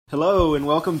Hello and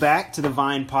welcome back to the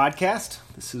Vine Podcast.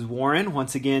 This is Warren,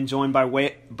 once again joined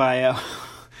by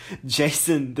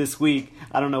Jason this week.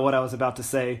 I don't know what I was about to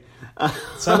say. It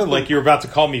sounded like you were about to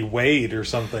call me Wade or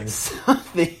something.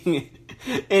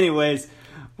 Anyways,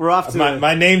 we're off to...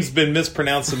 My name's been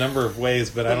mispronounced a number of ways,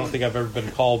 but I don't think I've ever been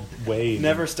called Wade.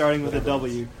 Never starting with a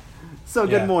W. So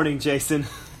good morning, Jason.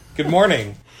 Good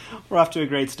morning. We're off to a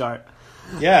great start.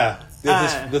 Yeah,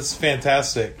 this is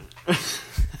fantastic.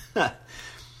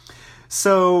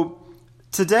 So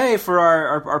today, for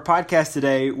our podcast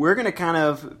today, we're going to kind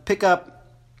of pick up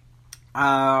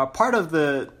part of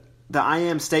the I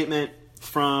am statement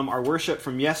from our worship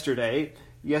from yesterday.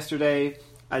 Yesterday,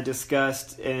 I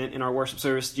discussed in our worship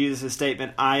service Jesus'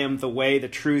 statement, I am the way, the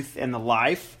truth, and the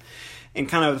life. And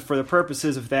kind of for the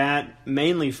purposes of that,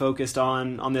 mainly focused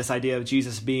on this idea of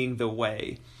Jesus being the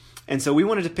way. And so we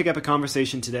wanted to pick up a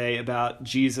conversation today about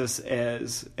Jesus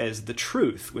as the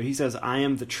truth, where he says, I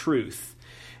am the truth,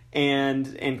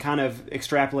 and kind of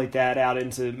extrapolate that out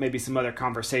into maybe some other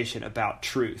conversation about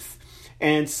truth.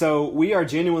 And so we are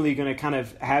genuinely going to kind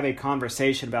of have a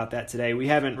conversation about that today. We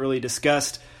haven't really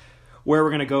discussed where we're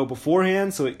going to go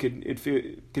beforehand, so it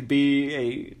could be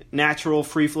a natural,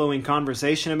 free-flowing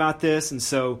conversation about this, and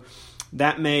so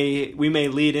we may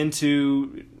lead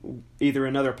into either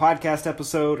another podcast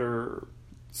episode or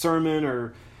sermon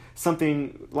or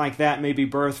something like that may be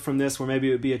birthed from this, where maybe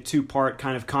it would be a two-part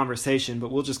kind of conversation,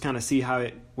 but we'll just kind of see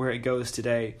where it goes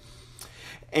today.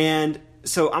 And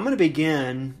so I'm going to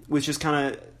begin with just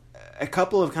kind of a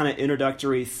couple of kind of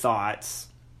introductory thoughts,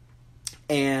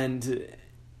 and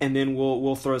then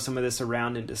we'll throw some of this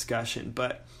around in discussion.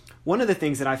 But one of the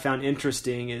things that I found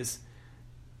interesting is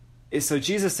so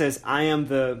Jesus says, I am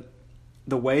the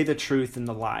way, the truth, and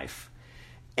the life.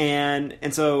 And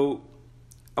so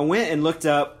I went and looked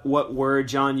up what word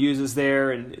John uses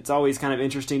there, and it's always kind of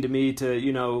interesting to me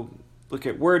to, look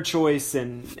at word choice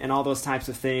and all those types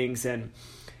of things.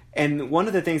 And one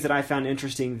of the things that I found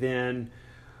interesting then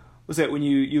was that when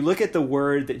you look at the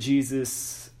word that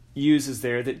Jesus uses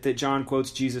there, that John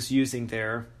quotes Jesus using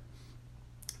there,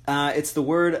 it's the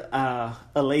word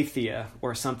aletheia,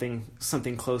 or something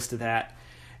close to that.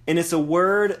 And it's a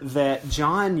word that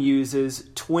John uses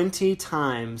 20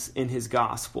 times in his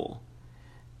gospel.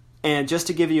 And just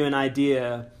to give you an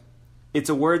idea, it's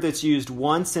a word that's used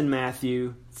once in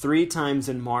Matthew, 3 times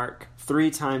in Mark,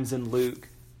 3 times in Luke,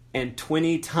 and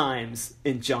 20 times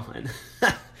in John.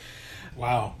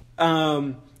 Wow.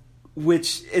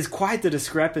 Which is quite the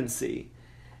discrepancy.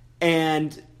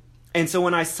 And so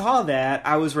when I saw that,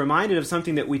 I was reminded of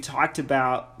something that we talked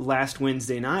about last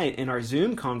Wednesday night in our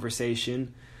Zoom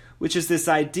conversation, which is this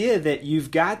idea that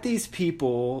you've got these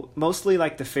people, mostly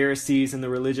like the Pharisees and the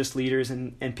religious leaders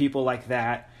and people like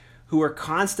that, who are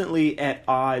constantly at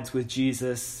odds with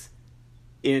Jesus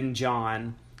in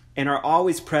John and are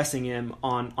always pressing him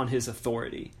on his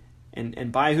authority.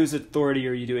 And by whose authority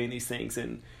are you doing these things?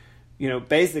 And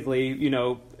basically,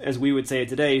 as we would say it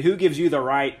today, who gives you the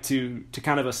right to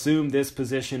kind of assume this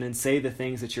position and say the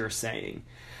things that you're saying?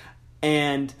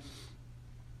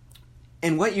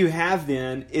 And what you have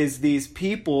then is these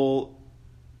people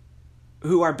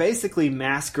who are basically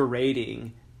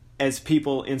masquerading as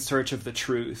people in search of the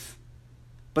truth,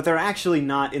 but they're actually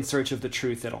not in search of the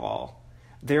truth at all.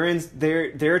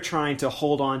 They're trying to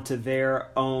hold on to their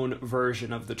own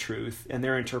version of the truth and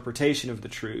their interpretation of the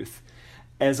truth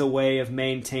as a way of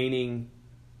maintaining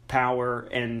power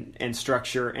and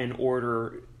structure and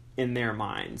order in their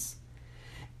minds.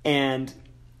 And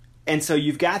so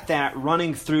you've got that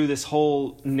running through this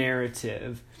whole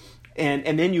narrative.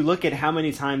 And then you look at how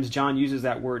many times John uses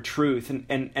that word truth.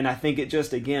 And I think it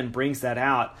just, again, brings that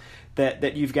out,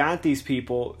 that you've got these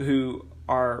people who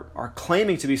are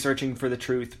claiming to be searching for the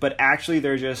truth, but actually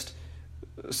they're just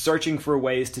searching for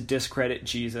ways to discredit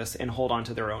Jesus and hold on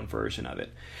to their own version of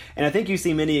it. And I think you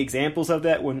see many examples of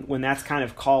that when that's kind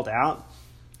of called out.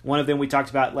 One of them we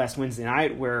talked about last Wednesday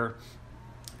night, where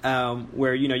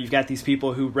you've got these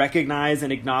people who recognize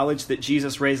and acknowledge that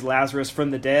Jesus raised Lazarus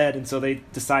from the dead, and so they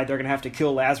decide they're going to have to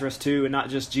kill Lazarus too, and not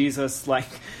just Jesus. Like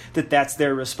that's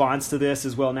their response to this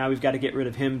as well. Now we've got to get rid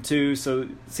of him too. So it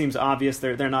seems obvious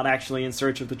they're not actually in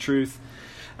search of the truth.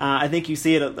 I think you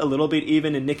see it a little bit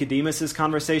even in Nicodemus's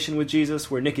conversation with Jesus,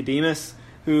 where Nicodemus,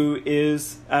 who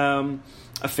is a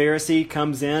Pharisee,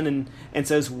 comes in and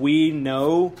says, we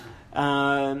know...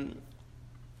 I'm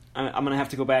going to have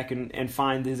to go back and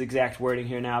find his exact wording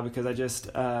here now, because I just...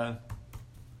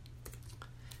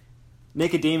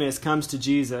 Nicodemus comes to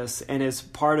Jesus, and as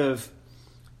part of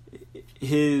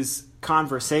his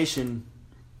conversation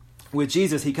with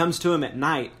Jesus, he comes to him at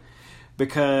night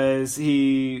because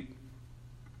he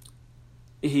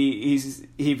he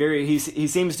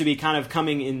seems to be kind of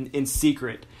coming in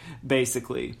secret,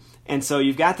 basically. And so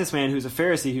you've got this man who's a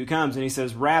Pharisee who comes and he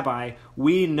says, "Rabbi,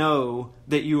 we know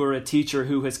that you are a teacher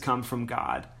who has come from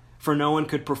God, for no one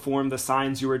could perform the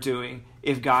signs you are doing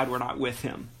if God were not with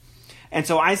him." And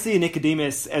so I see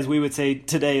Nicodemus, as we would say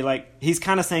today, like he's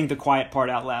kind of saying the quiet part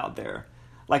out loud there.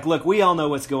 Like, look, we all know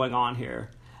what's going on here,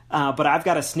 but I've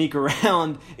got to sneak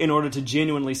around in order to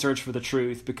genuinely search for the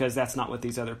truth, because that's not what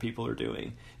these other people are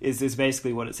doing, is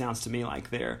basically what it sounds to me like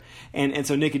there. And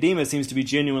so Nicodemus seems to be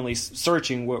genuinely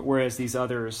searching, whereas these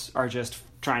others are just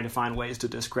trying to find ways to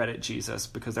discredit Jesus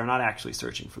because they're not actually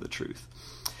searching for the truth.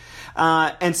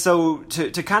 And so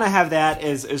to kind of have that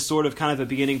as sort of kind of a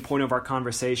beginning point of our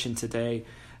conversation today,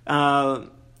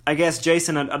 I guess,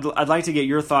 Jason, I'd like to get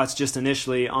your thoughts just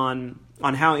initially on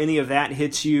how any of that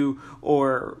hits you,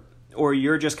 or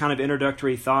your just kind of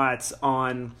introductory thoughts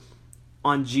on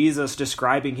Jesus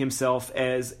describing himself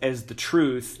as the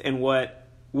truth, and what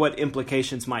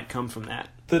implications might come from that.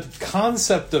 The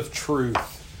concept of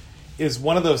truth is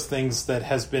one of those things that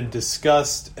has been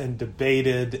discussed and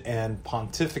debated and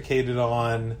pontificated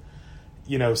on,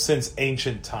 since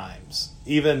ancient times.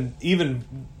 Even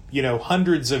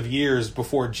hundreds of years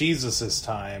before Jesus's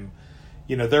time,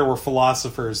 there were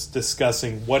philosophers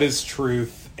discussing what is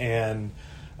truth, and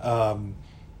how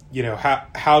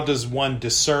does one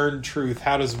discern truth?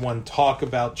 How does one talk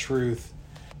about truth?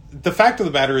 The fact of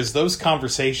the matter is, those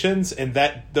conversations and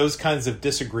those kinds of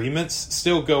disagreements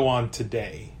still go on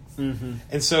today. Mm-hmm.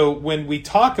 And so when we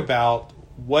talk about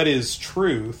what is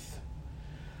truth,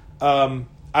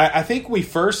 I think we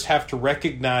first have to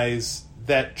recognize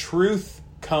that truth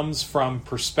comes from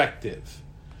perspective.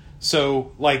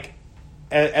 So, like,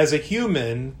 as a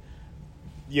human,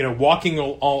 walking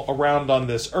all around on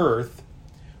this earth,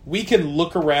 we can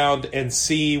look around and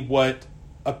see what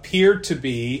appear to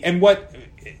be, and what,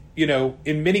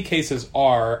 in many cases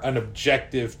are, an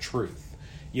objective truth.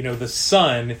 The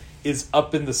sun is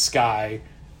up in the sky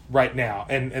right now,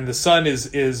 and the sun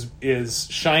is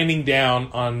shining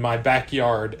down on my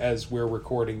backyard as we're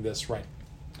recording this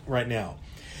right now,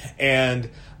 and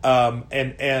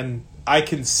I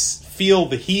can feel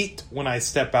the heat when I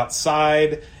step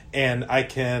outside, and I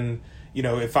can,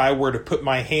 if I were to put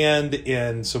my hand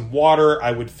in some water,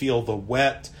 I would feel the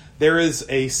wet. There is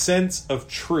a sense of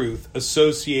truth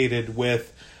associated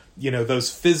with,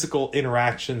 those physical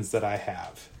interactions that I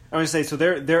have. I want to say, so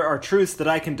there are truths that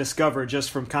I can discover just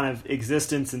from kind of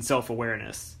existence and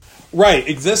self-awareness. Right,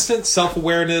 existence,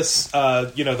 self-awareness,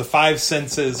 the five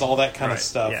senses, all that kind of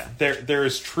stuff. Yeah. There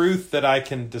is truth that I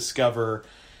can discover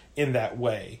in that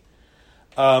way.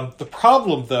 The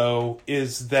problem, though,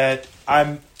 is that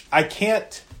I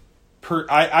can't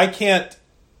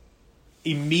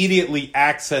immediately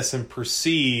access and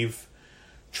perceive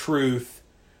truth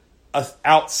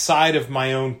outside of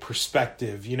my own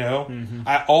perspective, Mm-hmm.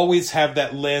 I always have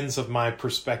that lens of my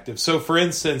perspective. So, for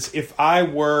instance, if I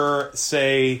were,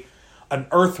 say, an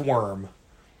earthworm,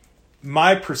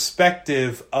 my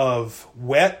perspective of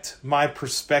wet, my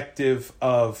perspective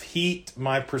of heat,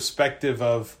 my perspective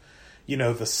of,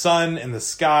 the sun and the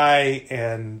sky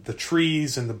and the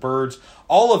trees and the birds,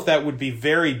 all of that would be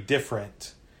very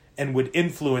different and would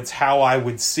influence how I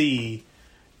would see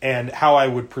and how I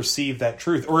would perceive that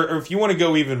truth. Or if you want to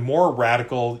go even more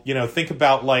radical, think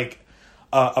about like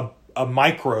a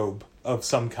microbe of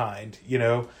some kind,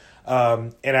 and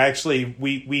actually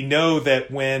we know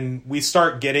that when we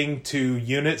start getting to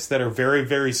units that are very,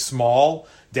 very small,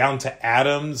 down to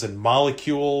atoms and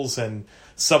molecules and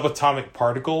subatomic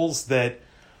particles, that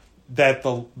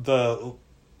the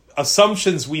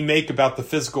assumptions we make about the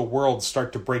physical world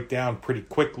start to break down pretty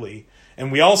quickly. And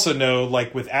we also know,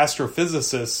 like with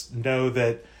astrophysicists, know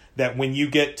that when you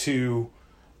get to,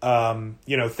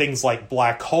 things like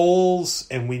black holes,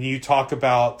 and when you talk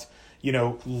about,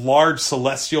 large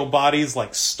celestial bodies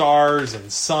like stars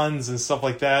and suns and stuff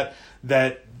like that,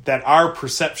 that our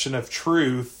perception of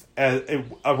truth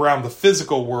around the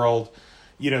physical world,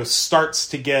 starts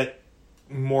to get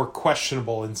more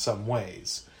questionable in some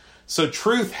ways. So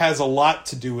truth has a lot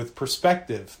to do with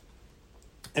perspective.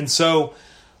 And so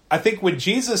I think when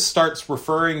Jesus starts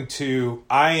referring to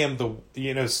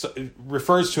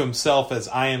refers to himself as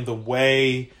I am the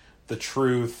way, the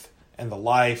truth, and the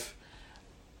life,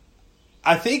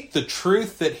 I think the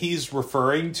truth that he's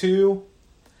referring to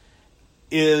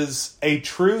is a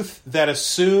truth that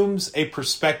assumes a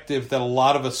perspective that a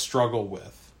lot of us struggle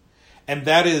with. And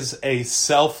that is a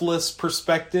selfless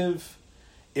perspective.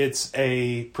 It's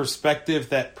a perspective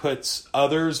that puts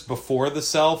others before the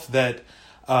self, that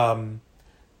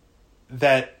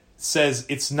says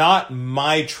it's not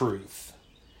my truth.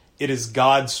 it is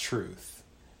God's truth.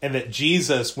 And that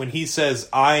Jesus, when he says,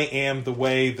 I am the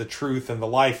way, the truth, and the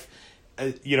life,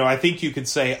 I think you could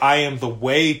say, I am the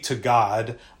way to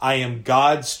God, I am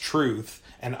God's truth,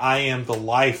 and I am the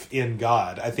life in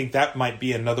God. I think that might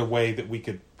be another way that we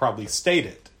could probably state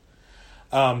it.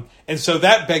 And so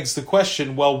that begs the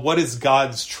question, well, what is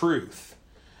God's truth?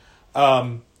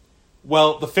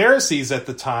 Well, the Pharisees at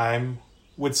the time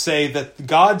would say that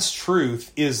God's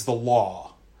truth is the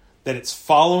law, that it's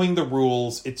following the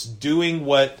rules, it's doing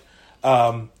what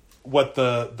the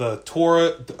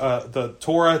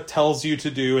Torah tells you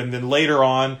to do, and then later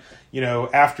on,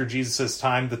 after Jesus'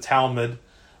 time, the Talmud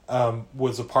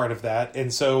was a part of that.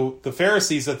 And so the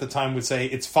Pharisees at the time would say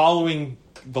it's following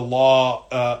the law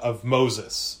of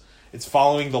Moses. It's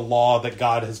following the law that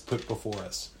God has put before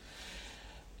us.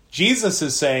 Jesus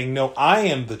is saying, no, I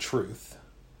am the truth,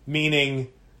 meaning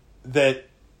that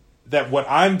what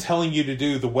I'm telling you to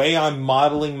do, the way I'm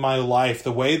modeling my life,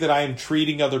 the way that I am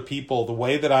treating other people, the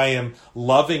way that I am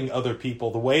loving other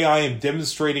people, the way I am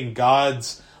demonstrating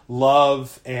God's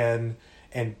love and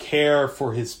care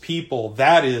for his people,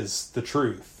 that is the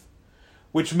truth,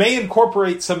 which may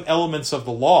incorporate some elements of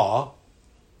the law.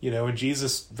 And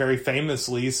Jesus very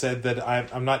famously said that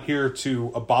I'm not here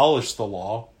to abolish the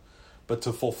law, but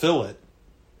to fulfill it.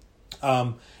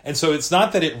 And so it's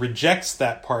not that it rejects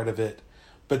that part of it,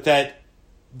 but that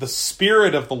the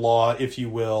spirit of the law, if you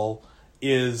will,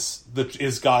 is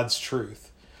God's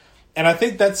truth. And I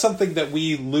think that's something that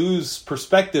we lose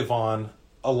perspective on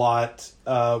a lot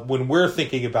when we're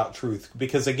thinking about truth.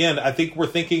 Because again, I think we're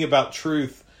thinking about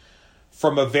truth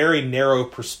from a very narrow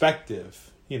perspective.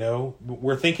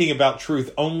 We're thinking about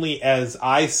truth only as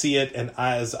I see it and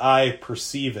as I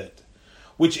perceive it,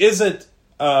 which isn't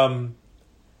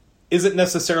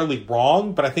necessarily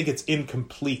wrong, but I think it's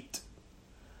incomplete.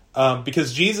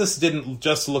 Because Jesus didn't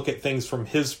just look at things from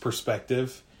his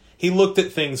perspective. He looked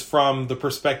at things from the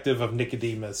perspective of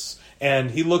Nicodemus,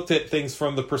 and he looked at things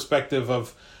from the perspective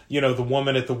of, the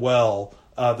woman at the well,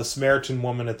 the Samaritan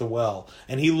woman at the well.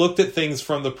 And he looked at things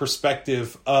from the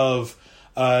perspective of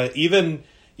even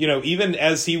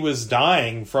as he was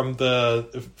dying, from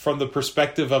the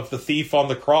perspective of the thief on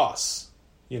the cross,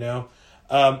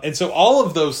 and so all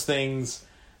of those things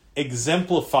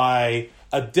exemplify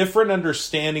a different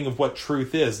understanding of what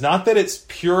truth is. Not that it's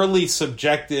purely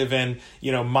subjective and,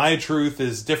 my truth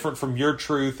is different from your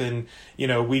truth and,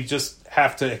 we just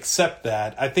have to accept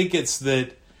that. I think it's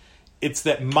that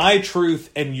my truth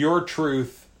and your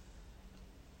truth,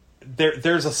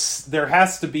 there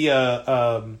has to be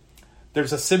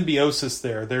there's a symbiosis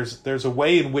there. There's a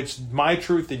way in which my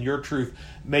truth and your truth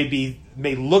may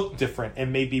look different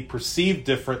and may be perceived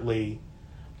differently,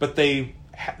 but they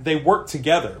work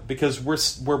together because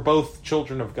we're both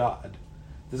children of God.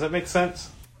 Does that make sense?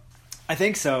 I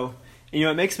think so.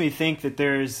 It makes me think that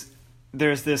there's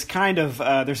this kind of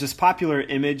there's this popular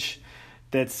image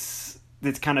that's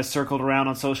kind of circled around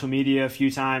on social media a few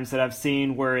times that I've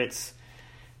seen, where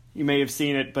you may have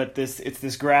seen it, but it's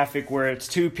this graphic where it's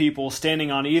two people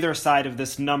standing on either side of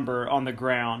this number on the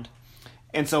ground.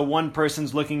 And so one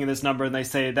person's looking at this number and they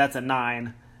say, that's a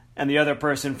 9. And the other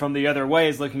person from the other way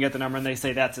is looking at the number and they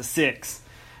say, that's a 6.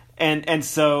 And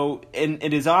so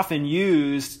it is often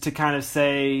used to kind of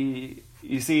say,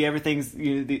 you see,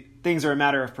 things are a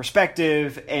matter of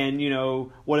perspective, and,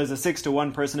 what is a 6 to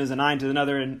one person is a 9 to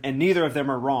another, and neither of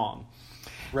them are wrong.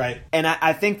 Right. And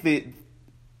I think the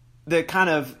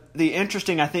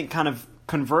interesting, I think, kind of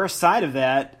converse side of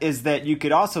that is that you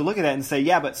could also look at that and say,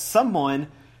 yeah, but someone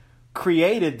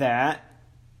created that,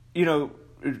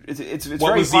 it's what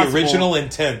very was possible, the original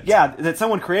intent? Yeah, that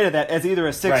someone created that as either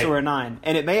a 6 right. or a 9.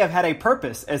 And it may have had a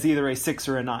purpose as either a 6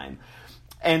 or a 9.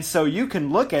 And so you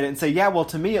can look at it and say, yeah, well,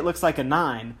 to me it looks like a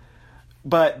 9.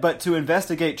 But to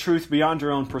investigate truth beyond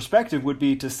your own perspective would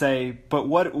be to say, but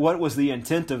what was the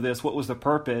intent of this? What was the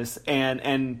purpose?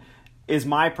 And is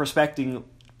my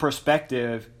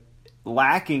perspective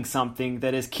lacking something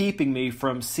that is keeping me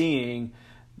from seeing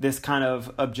this kind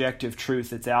of objective truth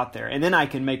that's out there? And then I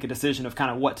can make a decision of kind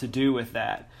of what to do with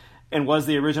that. And was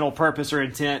the original purpose or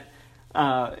intent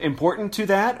important to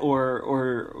that,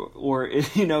 or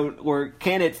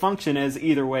can it function as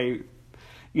either way?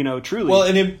 Truly. Well,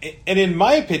 and in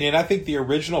my opinion, I think the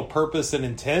original purpose and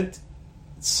intent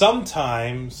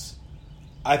sometimes,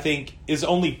 I think, is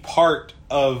only part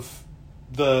of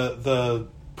the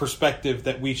perspective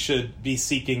that we should be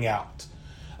seeking out.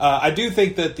 I do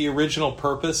think that the original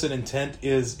purpose and intent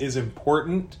is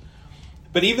important,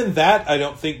 but even that I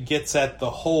don't think gets at the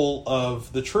whole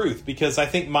of the truth, because I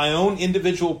think my own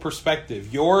individual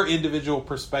perspective, your individual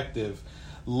perspective,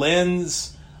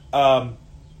 lends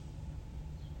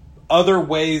other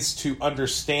ways to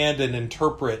understand and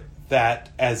interpret that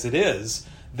as it is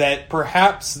that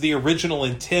perhaps the original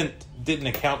intent didn't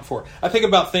account for. I think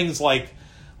about things like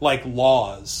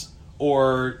laws,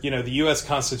 or the U.S.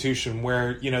 Constitution,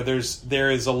 where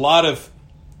there is a lot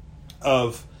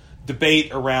of debate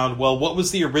around, well, what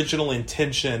was the original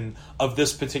intention of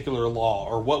this particular law,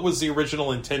 or what was the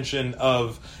original intention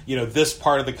of this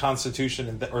part of the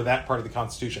Constitution or that part of the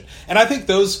Constitution. And I think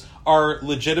those are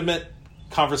legitimate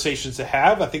conversations to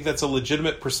have. I think that's a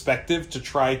legitimate perspective to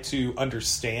try to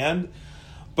understand.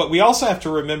 But we also have to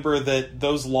remember that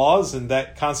those laws and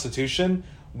that Constitution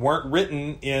weren't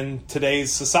written in today's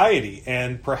society,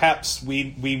 and perhaps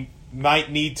we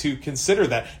might need to consider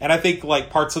that. And I think like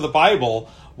parts of the Bible,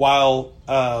 while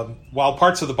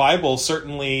parts of the Bible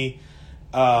certainly,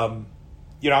 I'm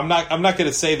not going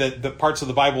to say that the parts of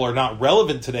the Bible are not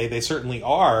relevant today. They certainly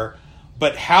are,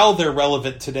 but how they're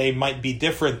relevant today might be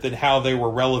different than how they were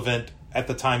relevant at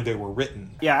the time they were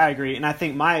written. Yeah, I agree. And I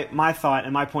think my thought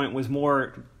and my point was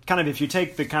more kind of, if you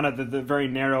take the kind of the very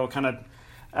narrow kind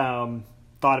of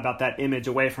thought about that image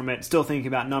away from it, still thinking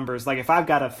about numbers. Like if I've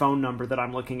got a phone number that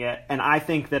I'm looking at and I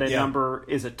think that a number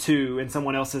is a 2 and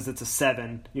someone else says it's a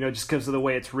 7, just because of the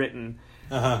way it's written.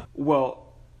 Well,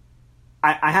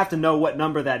 I have to know what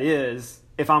number that is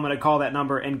if I'm going to call that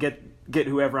number and get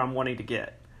whoever I'm wanting to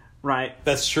get. Right?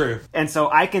 That's true. And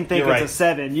so I can think You're it's right. a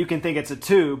 7, you can think it's a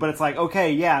 2, but it's like,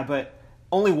 okay, yeah, but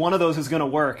only one of those is going to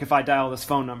work if I dial this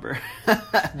phone number.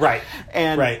 Right.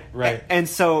 And, Right. And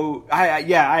so,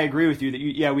 I agree with you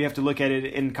that we have to look at it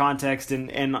in context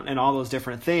and all those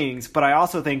different things. But I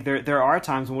also think there are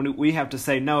times when we have to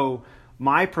say, no,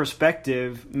 my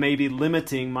perspective may be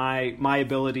limiting my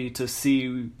ability to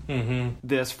see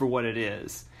this for what it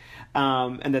is.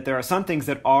 And that there are some things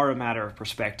that are a matter of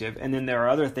perspective, and then there are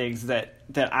other things that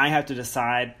I have to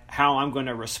decide how I'm going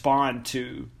to respond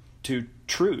to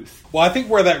truth. Well, I think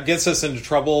where that gets us into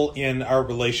trouble in our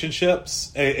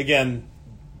relationships, again,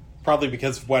 probably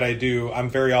because of what I do, I'm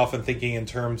very often thinking in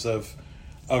terms of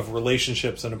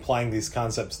relationships and applying these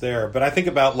concepts there. But I think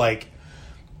about like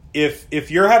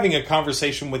if you're having a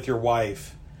conversation with your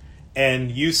wife and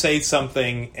you say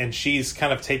something and she's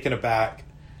kind of taken aback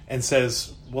and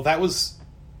says, well, that was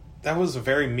a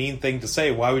very mean thing to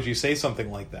say. Why would you say something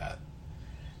like that?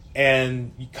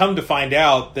 And you come to find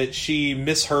out that she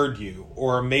misheard you,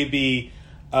 or maybe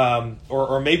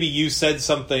maybe you said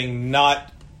something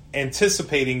not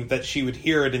anticipating that she would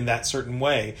hear it in that certain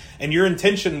way, and your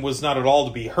intention was not at all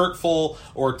to be hurtful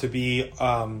or to be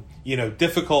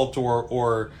difficult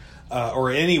or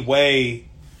any way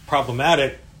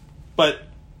problematic, but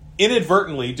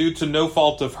inadvertently, due to no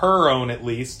fault of her own at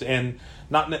least, and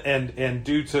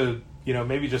due to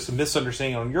maybe just a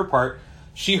misunderstanding on your part,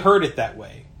 she heard it that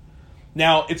way.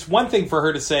 Now, it's one thing for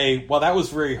her to say, well, that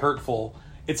was very hurtful.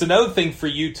 It's another thing for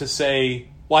you to say,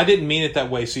 well, I didn't mean it that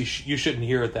way, so you shouldn't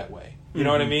hear it that way. You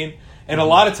know what I mean? And a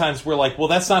lot of times we're like, well,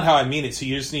 that's not how I mean it, so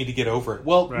you just need to get over it.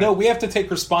 Well, no, we have to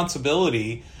take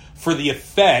responsibility for the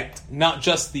effect, not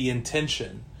just the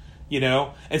intention.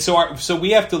 And so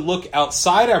we have to look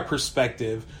outside our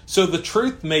perspective. So the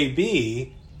truth may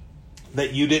be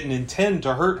that you didn't intend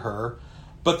to hurt her,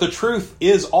 but the truth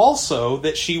is also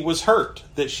that she was hurt,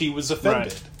 that she was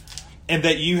offended, and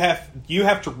that you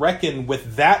have to reckon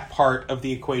with that part of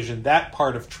the equation, that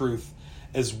part of truth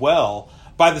as well.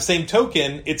 By the same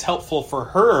token, it's helpful for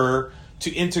her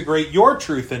to integrate your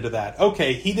truth into that.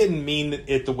 Okay, he didn't mean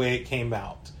it the way it came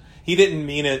out. He didn't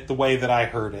mean it the way that I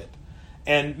heard it.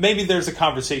 And maybe there's a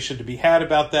conversation to be had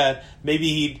about that.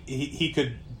 Maybe he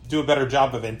could do a better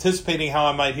job of anticipating how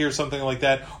I might hear something like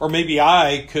that, or maybe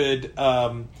I could,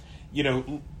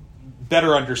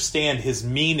 better understand his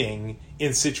meaning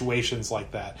in situations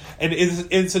like that. And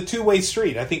it's a two-way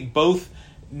street. I think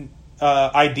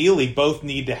ideally both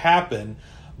need to happen,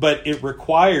 but it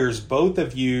requires both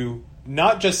of you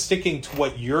not just sticking to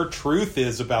what your truth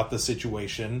is about the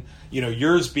situation.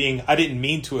 Yours being, I didn't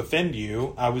mean to offend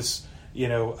you. I was,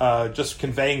 just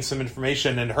conveying some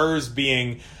information, and hers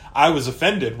being, I was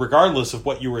offended regardless of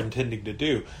what you were intending to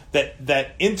do.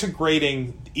 That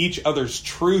integrating each other's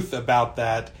truth about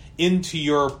that into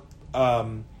your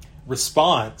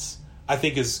response, I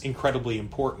think, is incredibly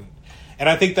important. And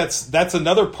I think that's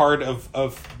another part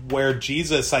of where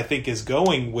Jesus, I think, is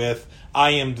going with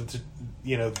I am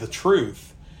the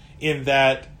truth, in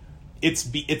that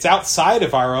it's outside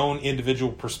of our own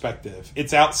individual perspective.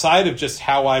 It's outside of just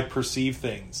how I perceive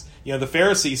things. The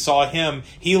Pharisees saw him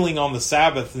healing on the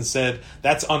Sabbath and said,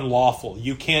 that's unlawful.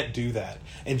 You can't do that.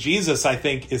 And Jesus, I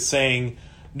think, is saying,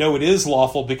 no, it is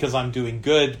lawful because I'm doing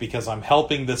good, because I'm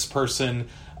helping this person.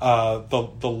 The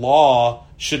law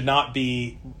should not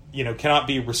be cannot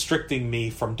be restricting me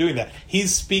from doing that.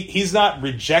 He's not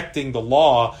rejecting the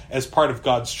law as part of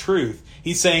God's truth.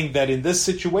 He's saying that in this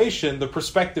situation, the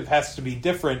perspective has to be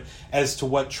different as to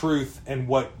what truth and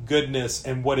what goodness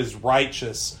and what is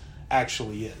righteous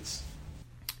actually is.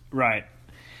 Right.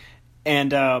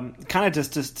 And kind of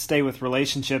just to stay with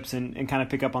relationships and kind of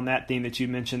pick up on that theme that you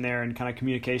mentioned there, and kind of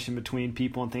communication between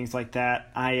people and things like that.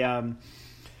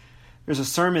 There's a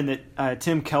sermon that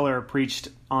Tim Keller preached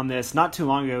on this not too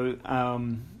long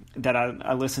ago that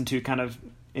I listened to kind of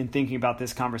in thinking about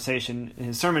this conversation.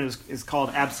 His sermon is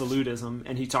called Absolutism,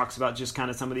 and he talks about just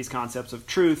kind of some of these concepts of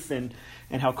truth and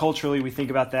how culturally we think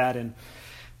about that. And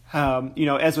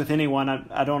as with anyone,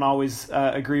 I don't always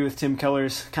agree with Tim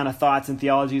Keller's kind of thoughts and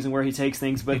theologies and where he takes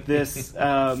things, but this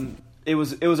it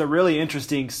was a really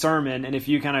interesting sermon, and if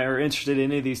you kind of are interested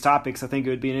in any of these topics, I think it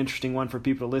would be an interesting one for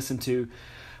people to listen to.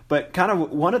 But kind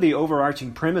of one of the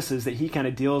overarching premises that he kind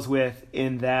of deals with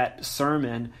in that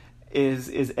sermon is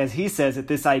as he says, that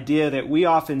this idea that we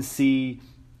often see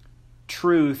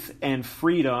truth and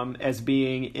freedom as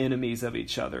being enemies of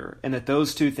each other, and that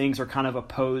those two things are kind of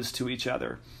opposed to each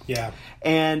other. Yeah.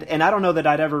 And I don't know that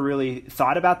I'd ever really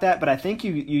thought about that, but I think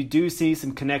you do see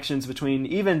some connections between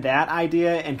even that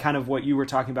idea and kind of what you were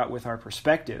talking about with our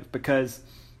perspective, because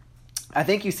I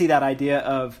think you see that idea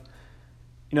of,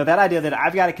 that idea that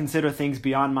I've got to consider things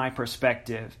beyond my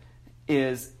perspective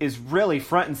is really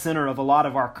front and center of a lot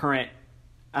of our current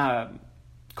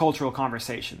cultural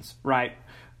conversations, right?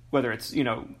 Whether it's,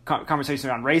 conversations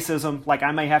around racism, like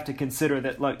I may have to consider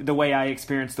that like the way I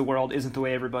experience the world isn't the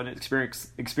way everybody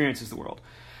experiences the world.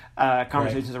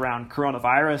 Conversations around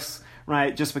coronavirus,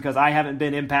 right? Just because I haven't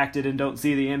been impacted and don't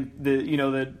see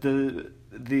the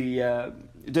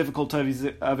difficulties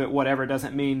of it, whatever,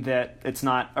 doesn't mean that it's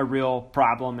not a real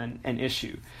problem and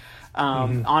issue.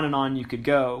 On and on you could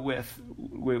go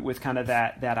with kind of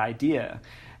that idea.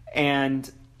 And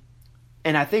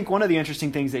I think one of the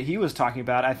interesting things that he was talking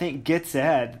about, I think gets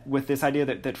at with this idea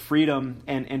that freedom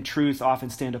and truth often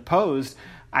stand opposed.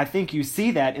 I think you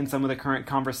see that in some of the current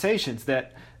conversations,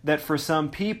 that for some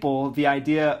people, the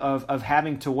idea of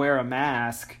having to wear a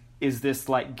mask is this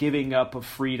like giving up of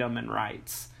freedom and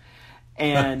rights.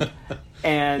 And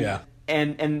yeah.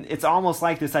 And it's almost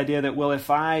like this idea that, well, if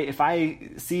I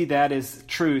see that as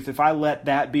truth, if I let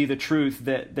that be the truth,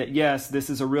 that yes, this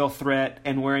is a real threat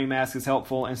and wearing masks is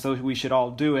helpful and so we should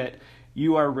all do it,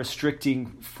 you are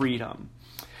restricting freedom.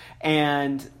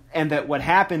 And that what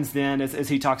happens then, as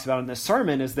he talks about in this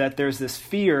sermon, is that there's this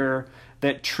fear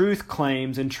that truth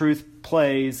claims and truth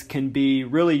plays can be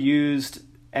really used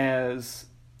as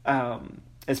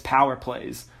power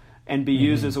plays, and be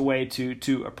used as a way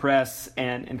to oppress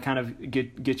and kind of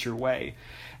get your way.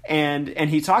 And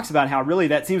he talks about how really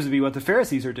that seems to be what the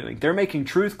Pharisees are doing. They're making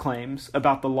truth claims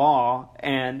about the law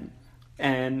and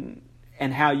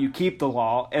how you keep the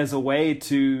law as a way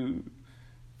to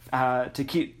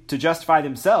justify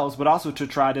themselves, but also to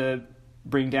try to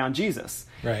bring down Jesus.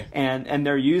 Right. And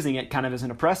they're using it kind of as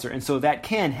an oppressor. And so that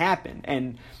can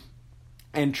happen.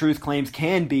 And truth claims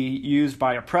can be used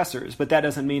by oppressors, but that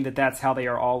doesn't mean that that's how they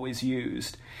are always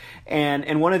used.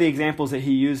 And one of the examples that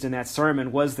he used in that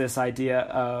sermon was this idea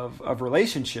of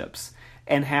relationships,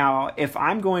 and how if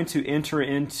I'm going to enter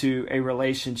into a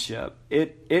relationship,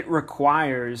 it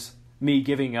requires me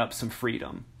giving up some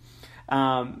freedom.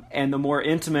 And the more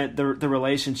intimate the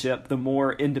relationship, the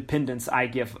more independence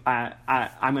I'm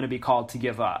going to be called to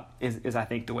give up, is I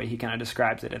think the way he kind of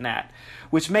describes it in that,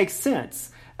 which makes sense.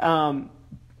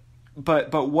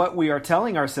 But what we are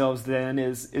telling ourselves then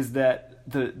is that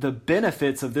the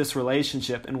benefits of this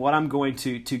relationship and what I'm going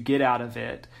to get out of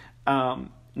it,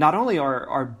 not only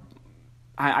are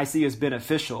I see as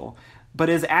beneficial, but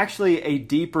is actually a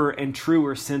deeper and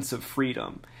truer sense of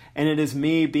freedom. And it is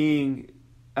me being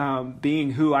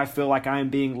who I feel like I am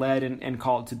being led and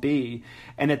called to be.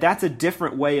 And that's a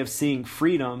different way of seeing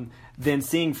freedom than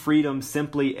seeing freedom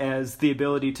simply as the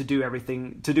ability to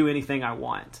do anything I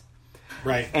want.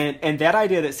 Right. And that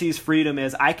idea that sees freedom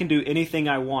as I can do anything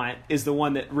I want is the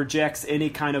one that rejects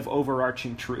any kind of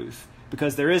overarching truth,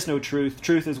 because there is no truth.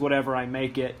 Truth is whatever I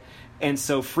make it. And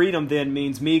so freedom then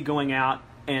means me going out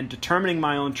and determining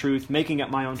my own truth, making up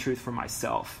my own truth for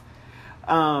myself.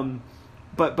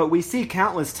 But we see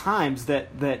countless times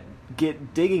that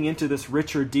get digging into this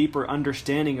richer, deeper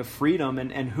understanding of freedom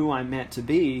and who I'm meant to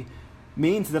be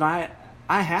means that I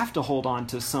have to hold on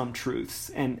to some truths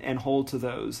and hold to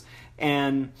those.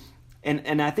 And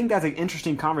I think that's an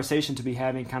interesting conversation to be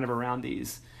having kind of around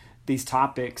these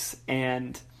topics.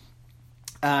 And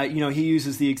he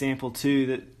uses the example too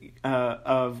that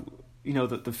of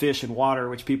the fish and water,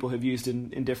 which people have used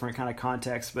in different kind of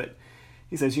contexts. But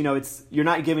he says, you're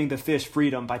not giving the fish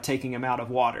freedom by taking him out of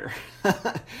water.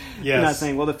 You're not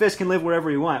saying, well, the fish can live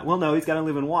wherever he wants. Well, no, he's got to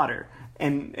live in water.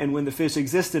 And when the fish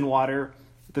exists in water,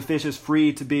 the fish is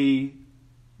free to be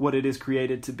what it is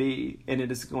created to be, and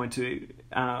it is going to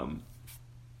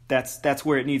that's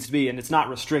where it needs to be, and it's not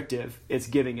restrictive, it's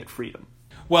giving it freedom.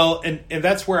 Well, and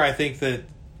that's where I think that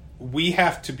we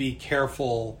have to be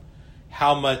careful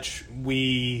how much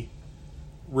we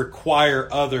require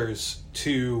others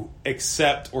to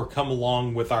accept or come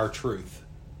along with our truth.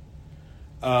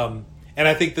 And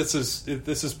I think this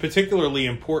is particularly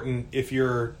important if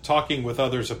you're talking with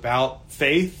others about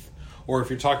faith, or if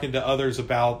you're talking to others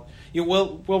about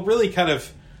really kind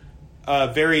of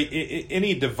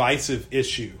any divisive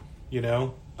issue,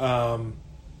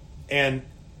 and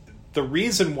the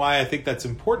reason why I think that's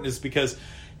important is because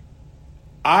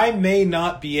I may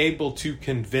not be able to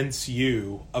convince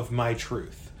you of my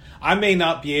truth. I may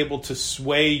not be able to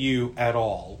sway you at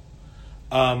all.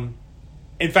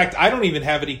 In fact, I don't even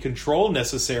have any control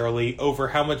necessarily over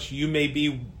how much you may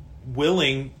be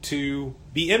willing to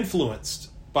be influenced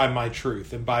by my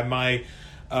truth and by my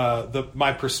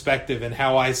perspective and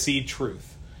how I see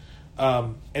truth.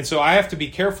 And so I have to be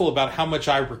careful about how much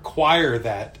I require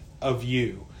that of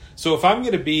you. So if I'm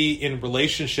going to be in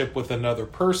relationship with another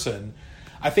person,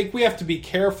 I think we have to be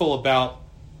careful about,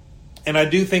 and I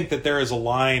do think that there is a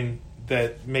line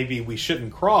that maybe we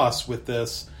shouldn't cross with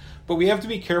this, but we have to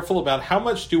be careful about how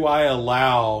much do I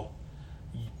allow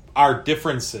our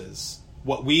differences,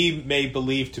 what we may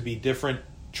believe to be different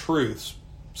truths,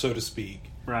 so to speak.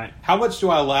 Right. How much do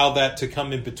I allow that to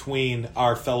come in between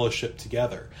our fellowship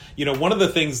together? One of the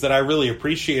things that I really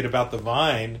appreciate about the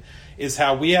Vine is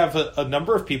how we have a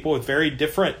number of people with very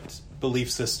different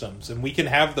belief systems, and we can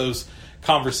have those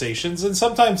conversations, and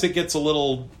sometimes it gets a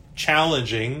little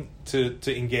challenging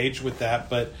to engage with that,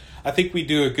 but I think we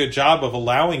do a good job of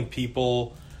allowing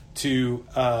people to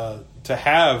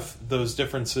have those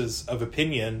differences of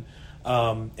opinion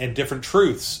and different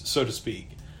truths, so to speak.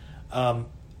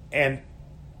 And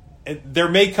there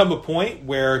may come a point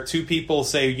where two people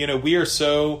say, we are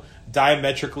so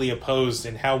diametrically opposed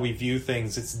in how we view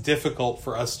things, it's difficult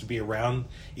for us to be around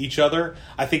each other.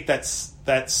 I think that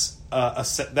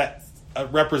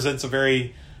represents a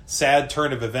very sad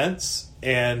turn of events,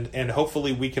 and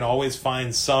hopefully we can always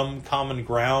find some common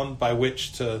ground by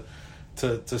which to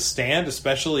stand,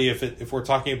 especially if we're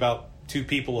talking about two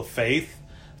people of faith,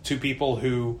 two people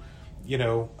who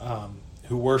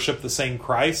worship the same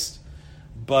Christ.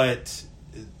 But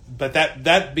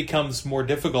that becomes more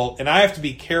difficult, and I have to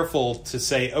be careful to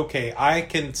say, okay, I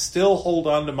can still hold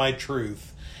on to my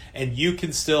truth, and you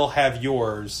can still have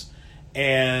yours,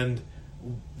 and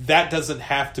that doesn't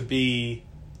have to be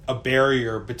a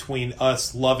barrier between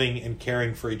us loving and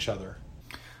caring for each other.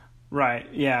 Right,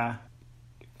 yeah.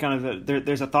 Kind of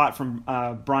there's a thought from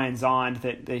Brian Zond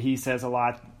that he says a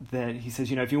lot, that he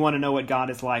says, if you want to know what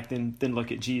God is like, then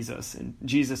look at Jesus, and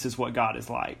Jesus is what God is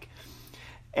like.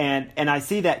 And I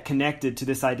see that connected to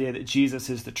this idea that Jesus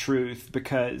is the truth,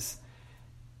 because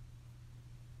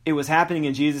it was happening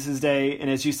in Jesus' day, and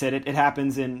as you said, it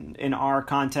happens in our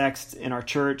context, in our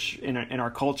church, in our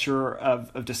culture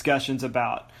of discussions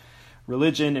about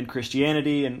religion and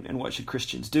Christianity, and what should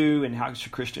Christians do, and how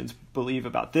should Christians believe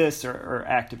about this or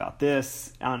act about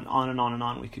this, on and on and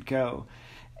on we could go.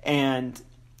 And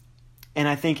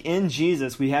I think in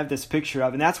Jesus we have this picture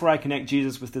of, and that's where I connect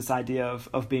Jesus with this idea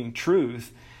of being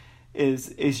truth,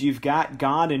 is you've got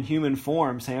God in human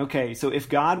form saying, okay, so if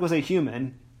God was a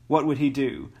human, what would he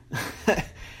do?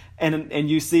 and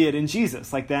you see it in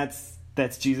Jesus. Like that's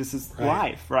Jesus'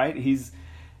 life, right?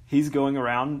 He's going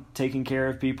around taking care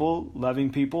of people,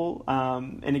 loving people,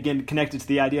 and again connected to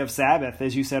the idea of Sabbath,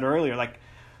 as you said earlier. Like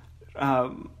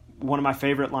one of my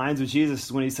favorite lines with Jesus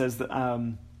is when he says that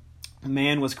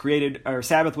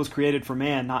Sabbath was created for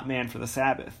man, not man for the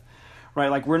Sabbath. Right?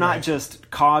 Like we're not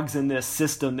just cogs in this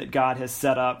system that God has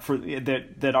set up for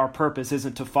that our purpose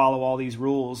isn't to follow all these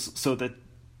rules so that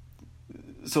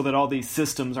all these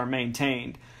systems are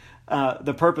maintained.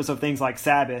 The purpose of things like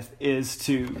Sabbath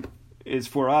is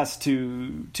for us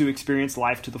to experience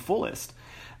life to the fullest.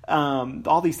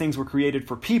 All these things were created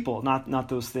for people, not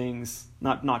those things,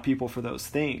 not people for those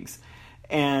things.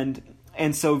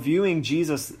 And so viewing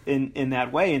Jesus in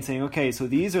that way and saying, okay, so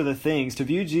these are the things, to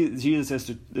view Jesus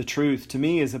as the truth, to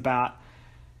me is about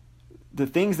the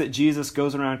things that Jesus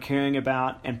goes around caring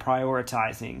about and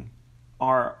prioritizing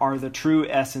are the true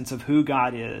essence of who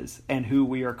God is and who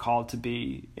we are called to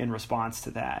be in response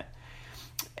to that.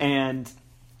 And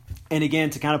again,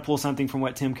 to kind of pull something from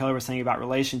what Tim Keller was saying about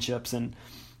relationships, and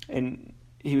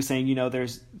he was saying,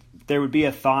 there's there would be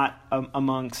a thought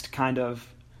amongst kind of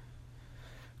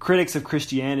critics of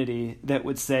Christianity that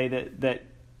would say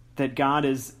that God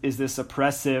is this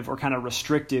oppressive or kind of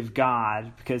restrictive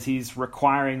God because he's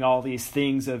requiring all these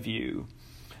things of you.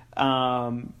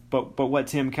 But what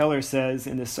Tim Keller says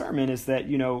in this sermon is that,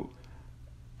 you know,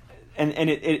 and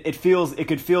it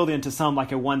could feel into some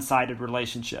like a one-sided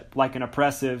relationship, like an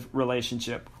oppressive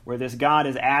relationship where this God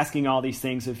is asking all these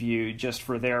things of you just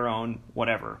for their own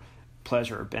whatever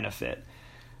pleasure or benefit.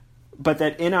 But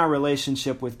that in our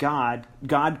relationship with God,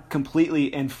 God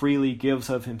completely and freely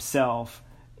gives of himself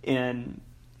in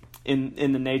the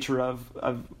nature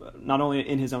of not only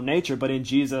in his own nature, but in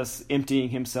Jesus emptying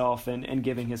himself and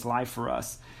giving his life for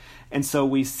us. And so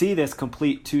we see this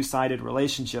complete two-sided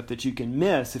relationship that you can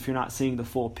miss if you're not seeing the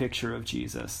full picture of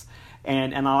Jesus.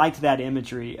 And I liked that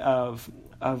imagery of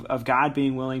God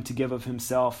being willing to give of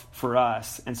himself for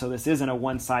us. And so this isn't a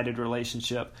one-sided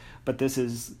relationship, but this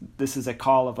is a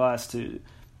call of us to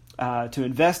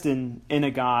invest in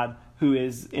a God who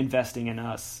is investing in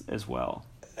us as well.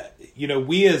 You know,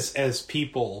 we as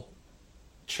people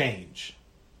change,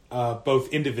 both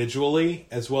individually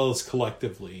as well as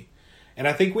collectively. And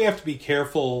I think we have to be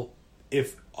careful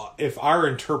if our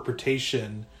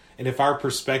interpretation and if our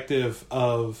perspective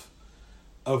of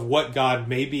what God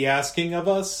may be asking of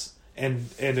us and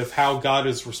of how God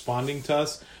is responding to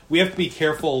us, we have to be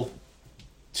careful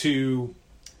to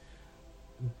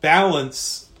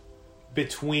balance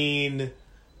between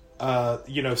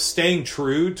staying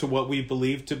true to what we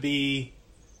believe to be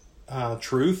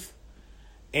truth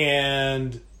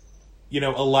and,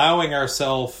 allowing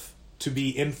ourselves to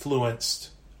be influenced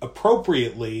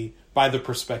appropriately by the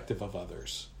perspective of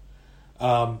others.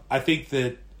 I think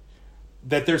that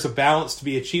there's a balance to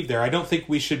be achieved there. I don't think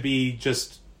we should be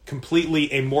just completely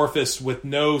amorphous with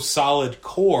no solid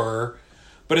core,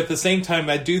 but at the same time,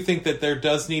 I do think that there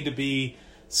does need to be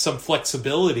some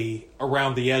flexibility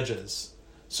around the edges,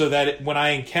 so that when I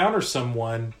encounter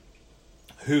someone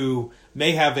who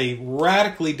may have a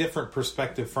radically different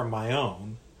perspective from my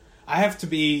own, I have to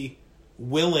be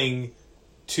willing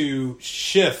to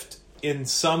shift in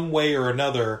some way or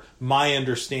another my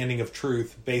understanding of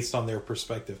truth based on their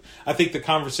perspective. I think the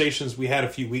conversations we had a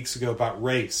few weeks ago about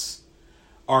race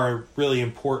are really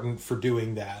important for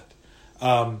doing that.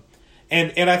 And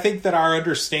I think that our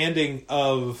understanding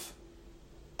of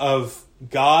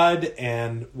God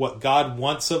and what God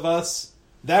wants of us,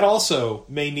 that also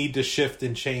may need to shift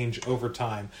and change over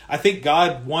time. I think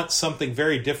God wants something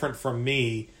very different from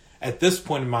me at this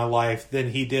point in my life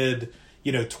than he did,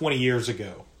 20 years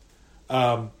ago.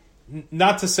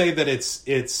 Not to say that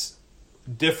it's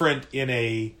different in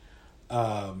a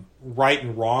right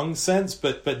and wrong sense,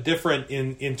 but different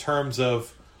in terms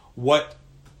of what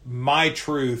my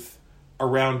truth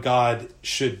around God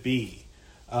should be.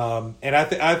 And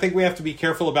I think we have to be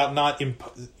careful about not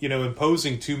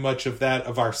imposing too much of that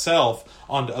of ourselves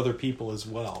onto other people as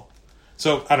well.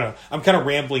 So I don't know. I'm kind of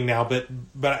rambling now, but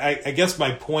I guess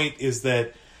my point is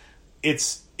that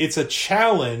it's a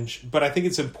challenge, but I think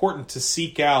it's important to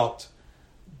seek out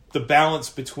the balance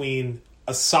between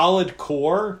a solid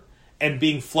core and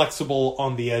being flexible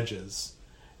on the edges.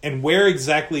 And where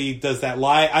exactly does that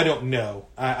lie? I don't know.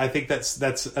 I think that's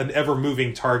an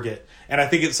ever-moving target. And I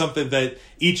think it's something that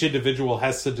each individual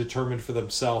has to determine for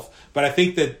themselves. But I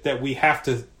think that we have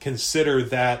to consider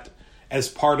that as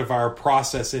part of our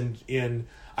process in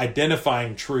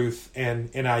identifying truth and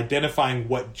in identifying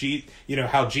what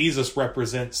how Jesus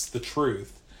represents the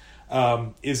truth,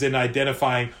 is in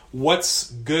identifying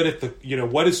what's good at the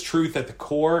what is truth at the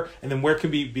core, and then where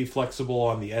can be flexible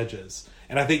on the edges.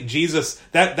 And I think Jesus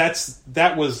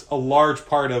that was a large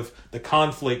part of the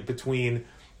conflict between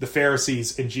the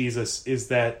Pharisees and Jesus, is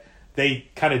that they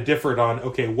kind of differed on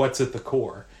what's at the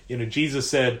core. Jesus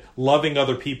said loving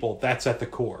other people, that's at the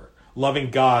core.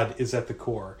 Loving God is at the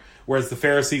core. Whereas the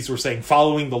Pharisees were saying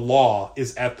following the law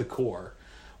is at the core.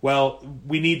 Well,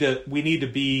 we need to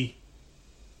be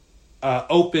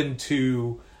open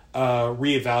to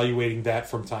reevaluating that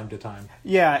from time to time.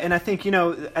 Yeah, and I think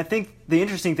the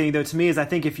interesting thing though to me is I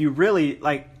think if you really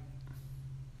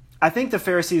I think the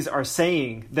Pharisees are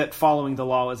saying that following the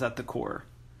law is at the core.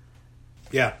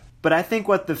 Yeah. But I think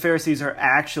what the Pharisees are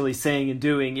actually saying and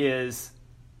doing is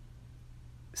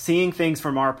seeing things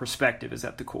from our perspective is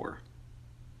at the core.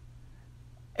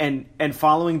 And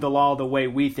following the law the way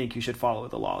we think you should follow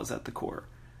the law is at the core.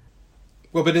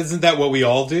 Well, but isn't that what we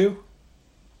all do?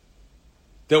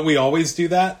 Don't we always do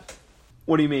that?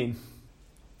 What do you mean?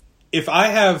 If I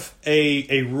have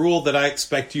a rule that I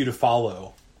expect you to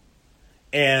follow,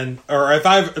 or if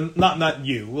I've not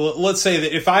you, well, let's say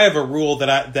that if I have a rule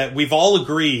that we've all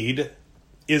agreed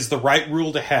is the right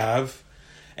rule to have,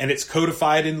 and it's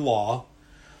codified in law.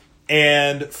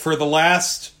 And for the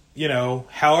last,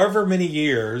 however many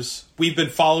years, we've been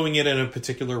following it in a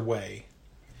particular way.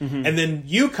 Mm-hmm. And then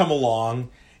you come along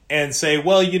and say,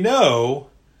 well,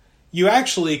 you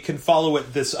actually can follow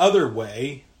it this other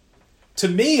way. To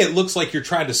me, it looks like you're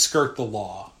trying to skirt the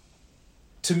law.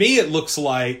 To me, it looks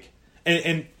like,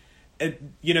 and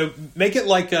make it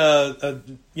like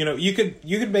you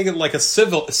could make it like a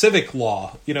civic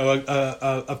law,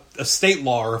 a state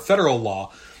law or a federal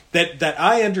law that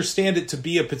I understand it to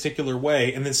be a particular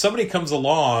way, and then somebody comes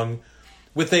along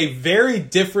with a very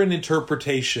different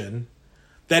interpretation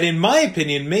that, in my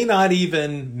opinion, may not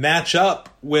even match up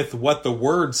with what the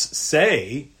words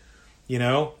say.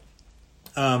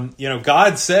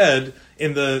 God said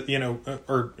in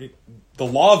or the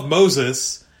law of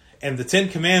Moses and the Ten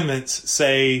Commandments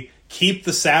say, keep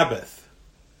the Sabbath.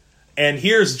 And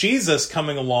here's Jesus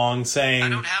coming along saying, I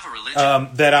don't have a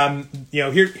religion. That I'm,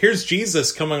 here's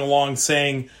Jesus coming along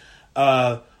saying,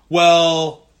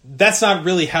 well, that's not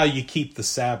really how you keep the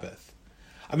Sabbath.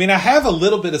 I mean, I have a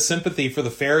little bit of sympathy for the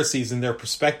Pharisees and their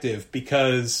perspective,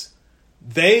 because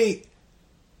they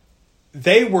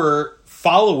were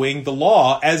following the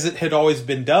law as it had always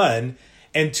been done,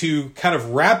 and to kind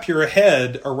of wrap your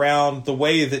head around the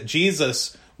way that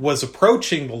Jesus was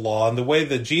approaching the law and the way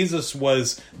that Jesus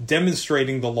was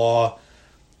demonstrating the law,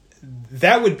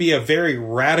 that would be a very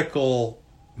radical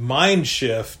mind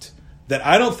shift that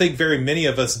I don't think very many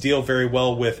of us deal very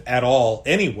well with at all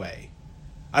anyway.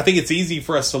 I think it's easy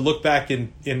for us to look back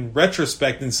in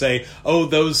retrospect and say, oh,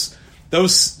 those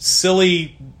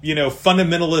silly,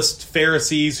 fundamentalist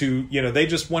Pharisees who, they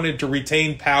just wanted to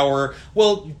retain power.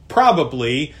 Well,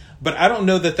 probably, but I don't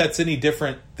know that that's any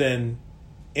different than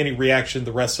any reaction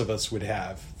the rest of us would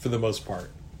have, for the most part.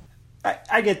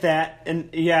 I get that. And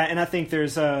I think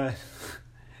there's, to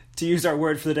use our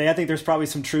word for the day, I think there's probably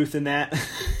some truth in that.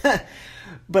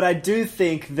 But I do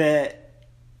think that,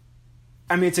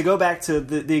 to go back to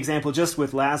the example just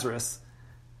with Lazarus,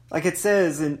 like it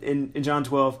says in John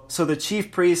 12, so the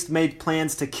chief priest made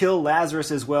plans to kill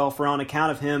Lazarus as well, for on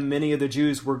account of him, many of the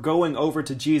Jews were going over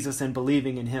to Jesus and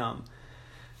believing in him.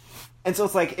 And so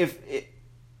it's like,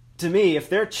 to me, if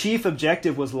their chief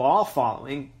objective was law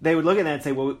following, they would look at that and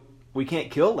say, well, we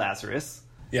can't kill Lazarus.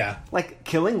 Yeah. Like,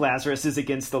 killing Lazarus is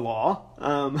against the law.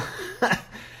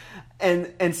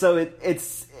 And so it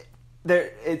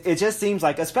just seems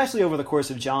like, especially over the course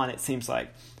of John, it seems like,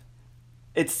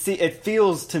 it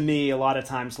feels to me a lot of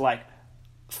times like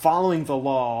following the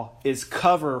law is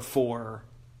cover for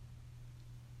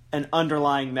an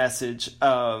underlying message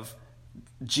of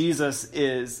Jesus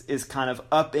is kind of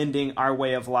upending our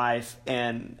way of life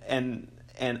and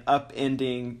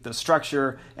upending the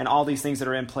structure and all these things that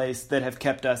are in place that have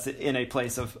kept us in a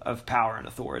place of power and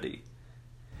authority.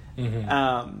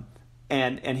 Mm-hmm.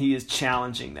 And he is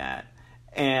challenging that.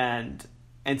 And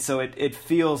so it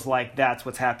feels like that's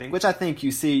what's happening, which I think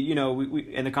you see,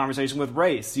 we in the conversation with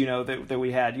race, that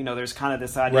we had, there's kind of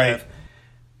this idea right.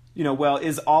 of, well,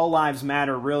 is all lives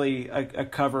matter really a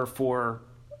cover for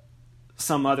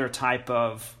some other type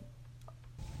of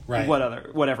right.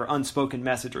 whatever unspoken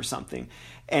message or something,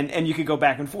 and you could go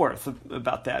back and forth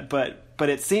about that, but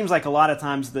it seems like a lot of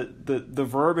times the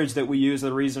verbiage that we use,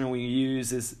 the reason we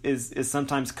use is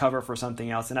sometimes cover for something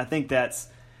else, and I think that's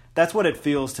what it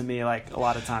feels to me like a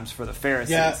lot of times for the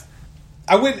Pharisees. Yeah,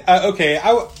 I would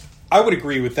I would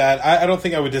agree with that. I don't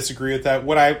think I would disagree with that.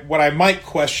 What I might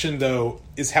question though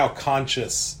is how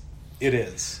conscious it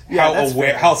is,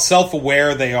 how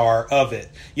self-aware they are of it.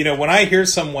 When I hear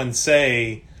someone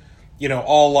say,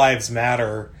 all lives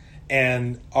matter,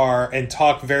 and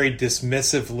talk very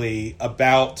dismissively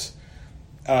about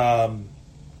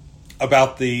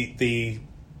the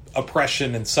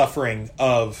oppression and suffering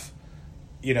of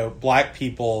black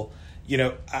people,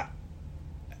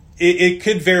 it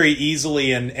could very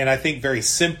easily and I think very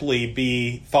simply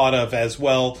be thought of as,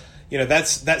 well,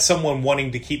 that's someone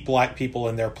wanting to keep black people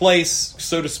in their place,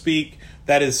 so to speak.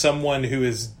 That is someone who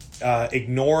is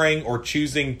ignoring or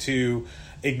choosing to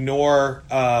ignore,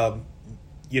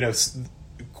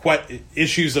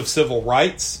 issues of civil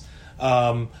rights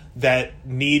that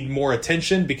need more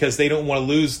attention because they don't want to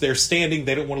lose their standing,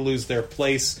 they don't want to lose their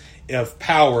place of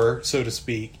power, so to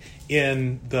speak,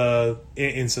 in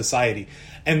society.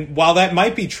 And while that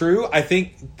might be true, I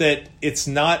think that it's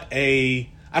not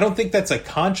I don't think that's a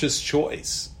conscious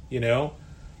choice,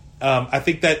 I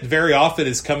think that very often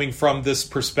is coming from this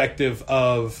perspective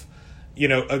of,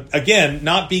 again,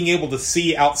 not being able to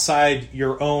see outside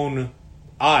your own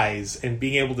eyes and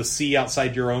being able to see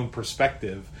outside your own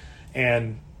perspective.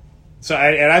 And So,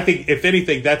 I think, if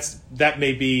anything, that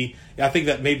may be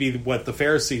what the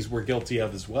Pharisees were guilty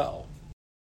of as well.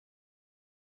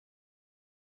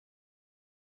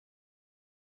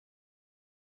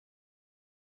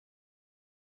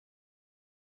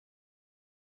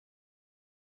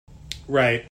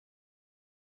 Right.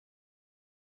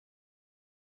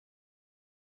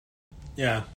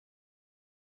 Yeah.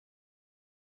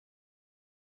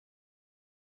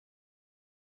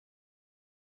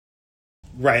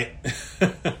 Right.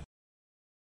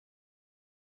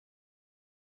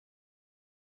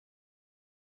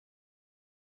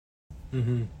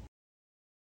 hmm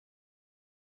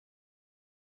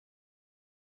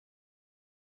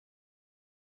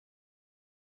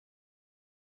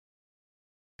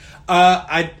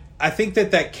I think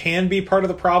that can be part of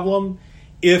the problem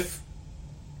if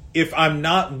I'm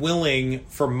not willing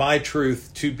for my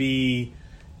truth to be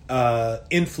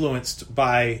influenced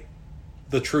by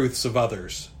the truths of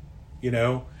others, you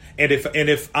know, and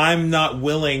if I'm not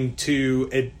willing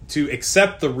to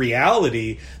accept the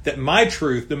reality that my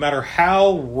truth, no matter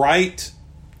how right,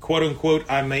 quote unquote,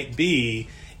 I might be,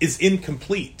 is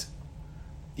incomplete,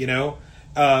 you know.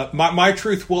 My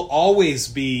truth will always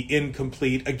be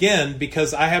incomplete, again,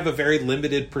 because I have a very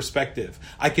limited perspective.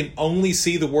 I can only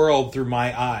see the world through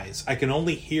my eyes. I can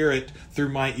only hear it through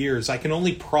my ears. I can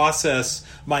only process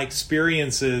my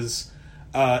experiences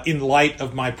in light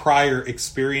of my prior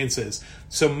experiences.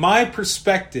 So my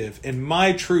perspective and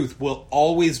my truth will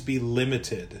always be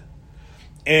limited.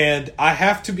 And I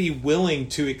have to be willing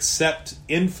to accept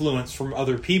influence from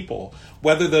other people,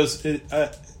 whether those...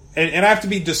 And I have to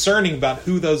be discerning about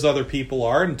who those other people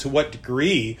are and to what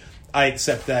degree I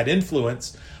accept that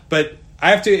influence. But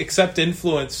I have to accept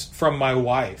influence from my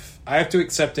wife. I have to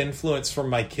accept influence from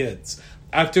my kids.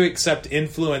 I have to accept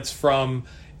influence from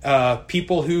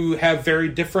people who have very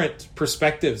different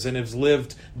perspectives and have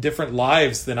lived different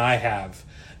lives than I have.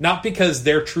 Not because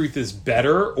their truth is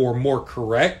better or more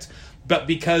correct, but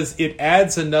because it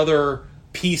adds another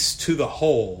piece to the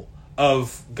whole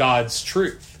of God's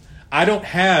truth. I don't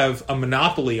have a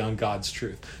monopoly on God's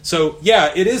truth. So,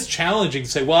 yeah, it is challenging to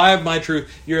say, well, I have my truth,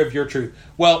 you have your truth.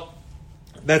 Well,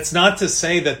 that's not to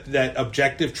say that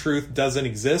objective truth doesn't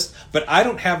exist, but I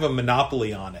don't have a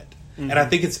monopoly on it. Mm-hmm. And I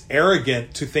think it's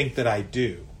arrogant to think that I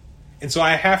do. And so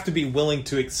I have to be willing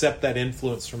to accept that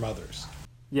influence from others.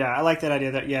 Yeah, I like that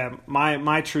idea that, yeah,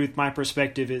 my truth, my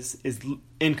perspective is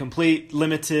incomplete,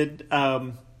 limited,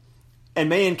 and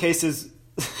may in cases...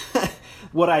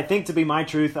 what I think to be my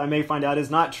truth, I may find out is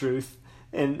not truth,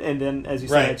 and then, as you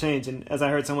say, I change. And as I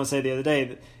heard someone say the other day,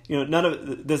 that, you know, none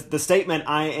of the statement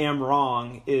 "I am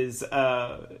wrong" is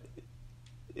not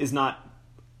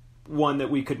one that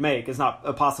we could make. Is not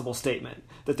a possible statement.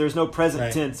 That there's no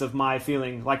present tense of my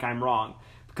feeling like I'm wrong,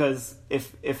 because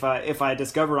if I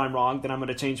discover I'm wrong, then I'm going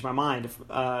to change my mind.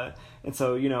 And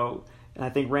so, you know. And I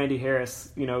think Randy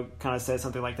Harris, you know, kind of says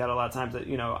something like that a lot of times, that,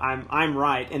 you know, I'm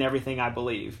right in everything I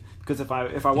believe, because if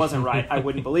I wasn't right, I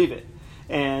wouldn't believe it.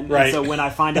 And so when I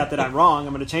find out that I'm wrong,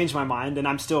 I'm going to change my mind, and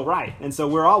I'm still right. And so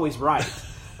we're always right,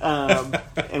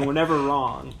 and we're never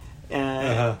wrong.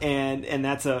 And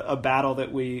that's a battle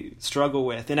that we struggle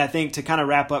with. And I think, to kind of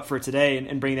wrap up for today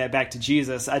and bring that back to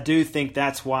Jesus, I do think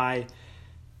that's why,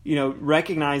 you know,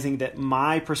 recognizing that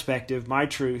my perspective, my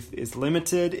truth is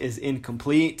limited, is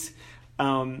incomplete,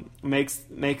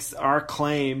 makes our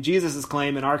claim, Jesus'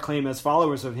 claim, and our claim as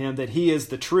followers of him, that he is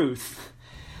the truth,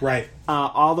 right?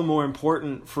 All the more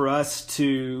important for us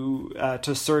to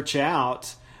search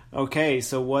out. Okay,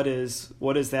 so what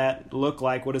does that look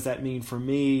like? What does that mean for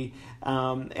me?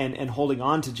 And holding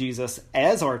on to Jesus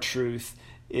as our truth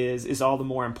is all the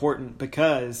more important,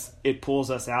 because it pulls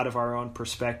us out of our own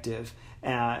perspective,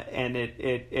 and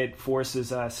it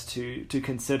forces us to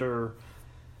consider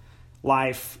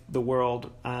life, the world,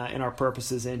 and our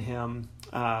purposes in him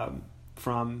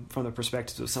from the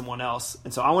perspective of someone else.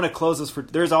 And so I want to close this.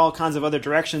 There's all kinds of other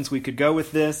directions we could go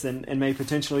with this, and may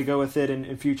potentially go with it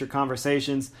in future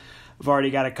conversations. I've already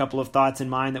got a couple of thoughts in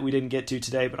mind that we didn't get to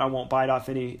today, but I won't bite off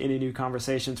any new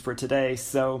conversations for today.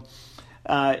 So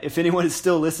if anyone is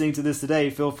still listening to this today,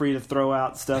 feel free to throw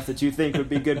out stuff that you think would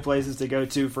be good places to go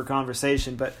to for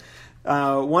conversation. But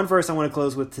one verse I want to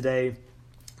close with today,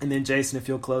 and then Jason, if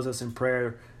you'll close us in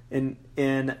prayer.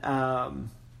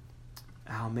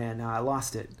 Oh man, now I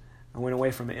lost it. I went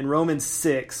away from it. In Romans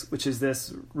 6, which is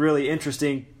this really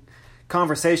interesting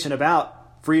conversation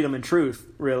about freedom and truth,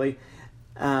 really.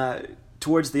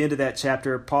 Towards the end of that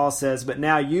chapter, Paul says, "But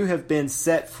now you have been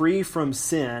set free from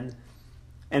sin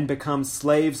and become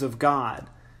slaves of God,"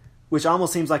 which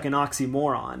almost seems like an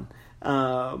oxymoron.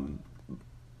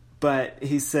 But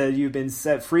he said, you've been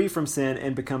set free from sin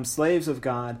and become slaves of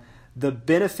God. The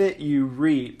benefit you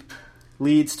reap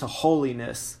leads to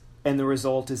holiness, and the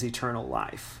result is eternal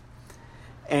life.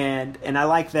 And I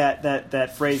like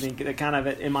that phrasing. That kind of,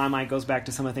 in my mind, goes back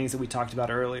to some of the things that we talked about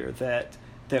earlier,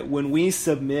 that when we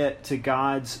submit to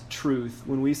God's truth,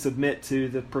 when we submit to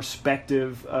the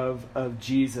perspective of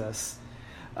Jesus,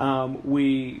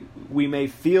 we may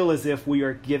feel as if we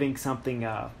are giving something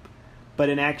up, but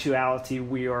in actuality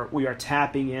we are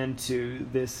tapping into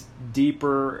this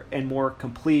deeper and more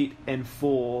complete and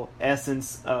full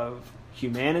essence of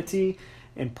humanity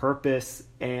and purpose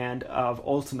and of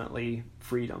ultimately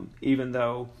freedom, even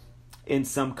though in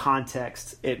some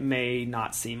contexts it may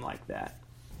not seem like that.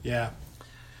 Yeah.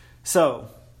 So,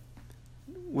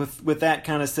 with that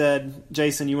kind of said,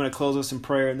 Jason, you want to close us in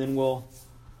prayer, and then we'll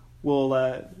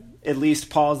at least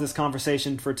pause this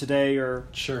conversation for today, or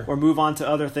Sure. or move on to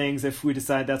other things if we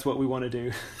decide that's what we want to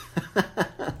do.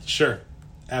 Sure,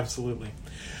 absolutely.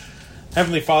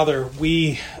 Heavenly Father,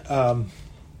 we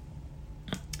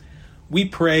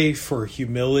pray for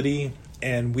humility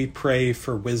and we pray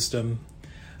for wisdom.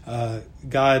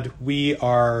 God, we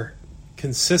are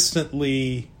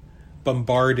consistently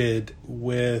bombarded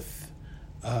with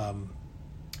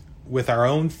our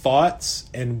own thoughts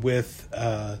and with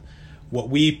what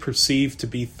we perceive to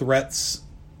be threats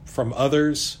from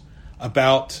others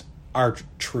about our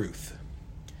truth.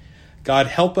 God,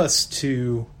 help us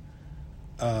to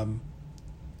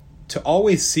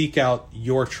always seek out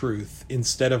your truth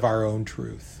instead of our own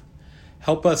truth.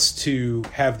 Help us to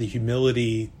have the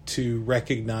humility to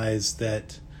recognize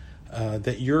that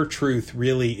your truth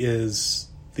really is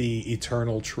the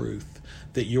eternal truth,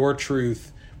 that your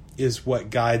truth is what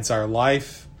guides our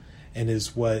life and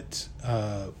is what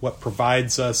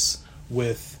provides us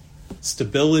with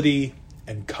stability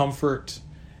and comfort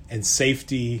and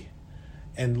safety.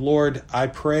 And Lord, I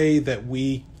pray that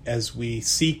we, as we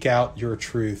seek out your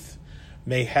truth,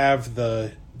 may have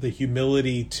the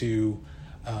humility to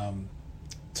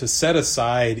set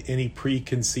aside any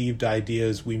preconceived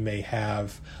ideas we may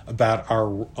have about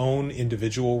our own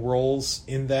individual roles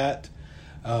in that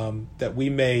we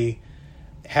may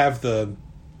have the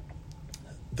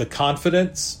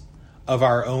confidence of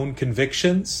our own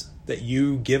convictions that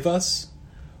you give us,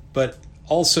 but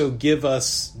also give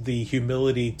us the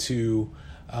humility to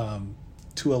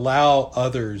allow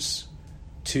others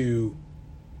to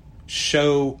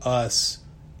show us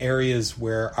areas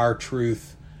where our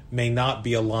truth may not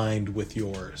be aligned with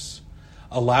yours.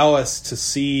 Allow us to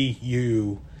see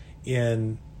you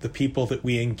in the people that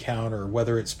we encounter,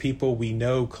 whether it's people we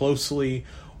know closely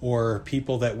or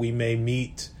people that we may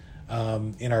meet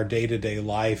in our day-to-day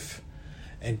life.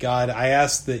 And God, I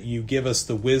ask that you give us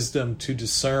the wisdom to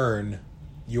discern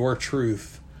your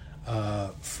truth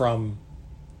from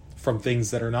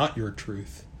things that are not your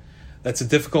truth. That's a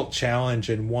difficult challenge,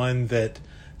 and one that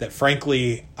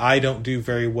frankly I don't do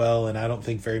very well, and I don't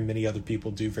think very many other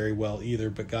people do very well either.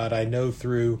 But God, I know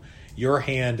through your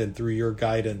hand and through your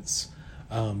guidance,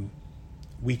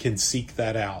 we can seek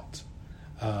that out.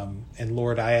 And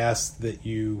Lord, I ask that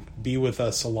you be with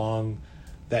us along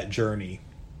that journey.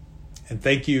 And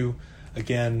thank you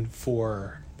again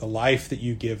for the life that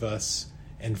you give us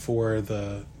and for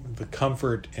the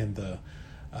comfort and the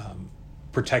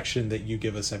protection that you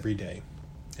give us every day.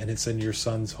 And it's in your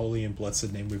Son's holy and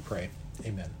blessed name we pray.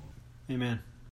 Amen. Amen.